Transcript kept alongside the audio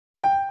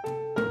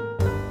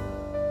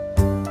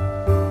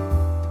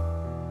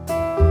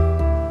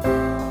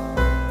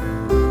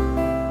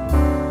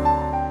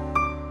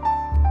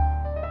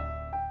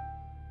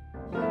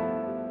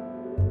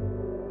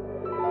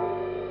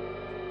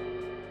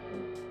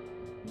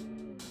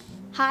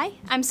Hi,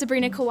 I'm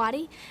Sabrina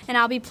Kahwaty, and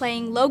I'll be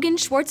playing Logainne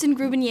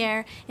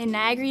Schwartzandgrubenniere in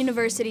Niagara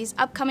University's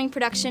upcoming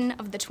production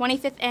of the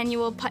 25th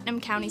Annual Putnam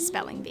County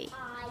Spelling Bee.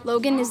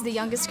 Logainne is the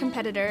youngest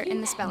competitor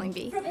in the Spelling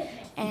Bee,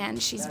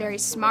 and she's very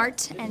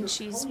smart, and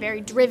she's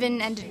very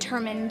driven and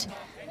determined.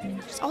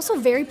 She's also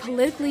very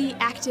politically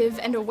active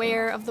and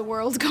aware of the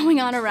world going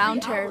on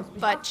around her,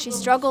 but she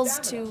struggles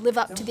to live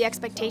up to the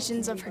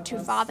expectations of her two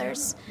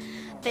fathers.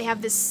 They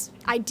have this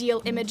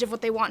ideal image of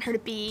what they want her to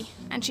be,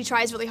 and she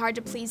tries really hard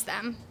to please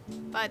them.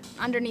 But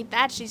underneath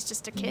that, she's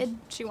just a kid.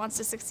 She wants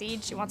to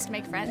succeed, she wants to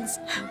make friends.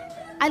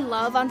 I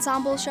love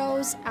ensemble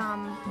shows,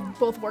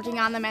 both working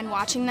on them and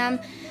watching them.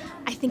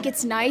 I think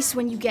it's nice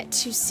when you get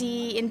to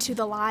see into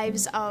the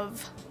lives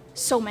of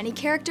so many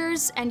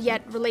characters and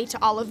yet relate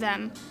to all of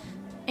them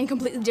in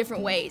completely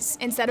different ways,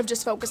 instead of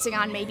just focusing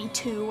on maybe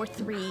 2 or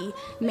 3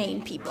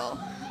 main people.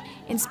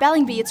 In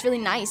Spelling Bee, it's really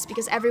nice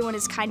because everyone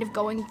is kind of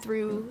going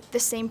through the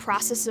same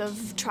process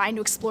of trying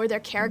to explore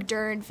their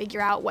character and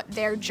figure out what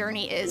their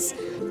journey is.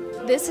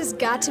 This has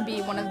got to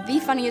be one of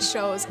the funniest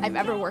shows I've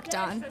ever worked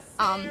on.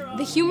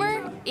 The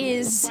humor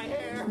is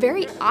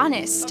very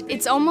honest.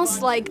 It's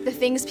almost like the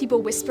things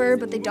people whisper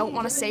but they don't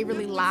want to say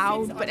really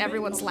loud, but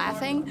everyone's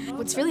laughing.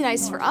 What's really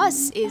nice for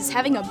us is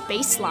having a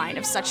baseline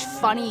of such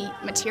funny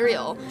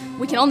material.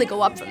 We can only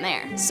go up from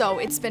there. So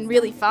it's been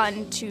really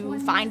fun to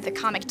find the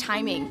comic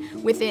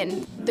timing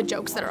within the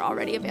jokes that are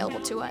already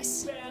available to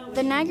us.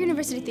 The Niagara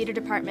University Theater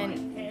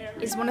Department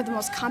is one of the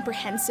most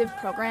comprehensive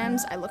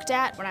programs I looked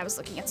at when I was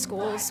looking at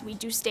schools. We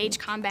do stage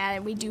combat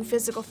and we do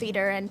physical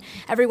theater, and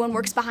everyone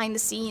works behind the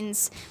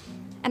scenes.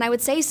 And I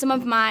would say some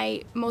of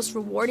my most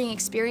rewarding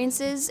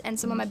experiences and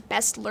some of my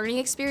best learning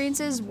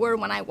experiences were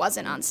when I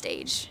wasn't on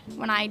stage.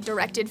 When I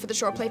directed for the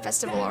Short Play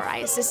Festival or I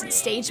assistant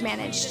stage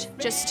managed,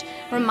 just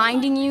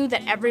reminding you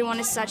that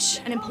everyone is such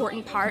an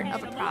important part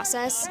of a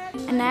process.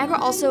 And Niagara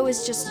also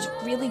is just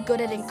really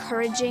good at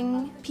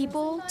encouraging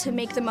people to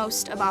make the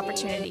most of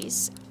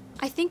opportunities.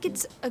 I think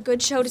it's a good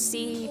show to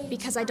see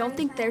because I don't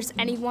think there's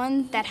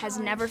anyone that has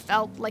never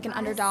felt like an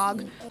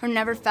underdog or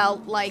never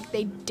felt like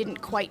they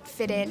didn't quite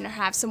fit in or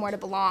have somewhere to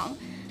belong.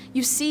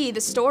 You see the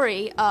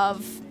story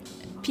of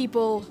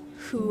people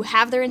who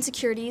have their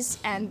insecurities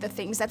and the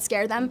things that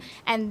scare them,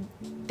 and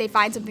they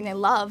find something they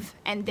love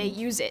and they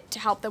use it to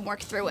help them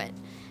work through it.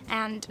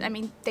 And I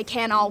mean, they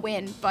can't all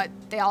win, but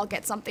they all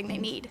get something they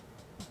need.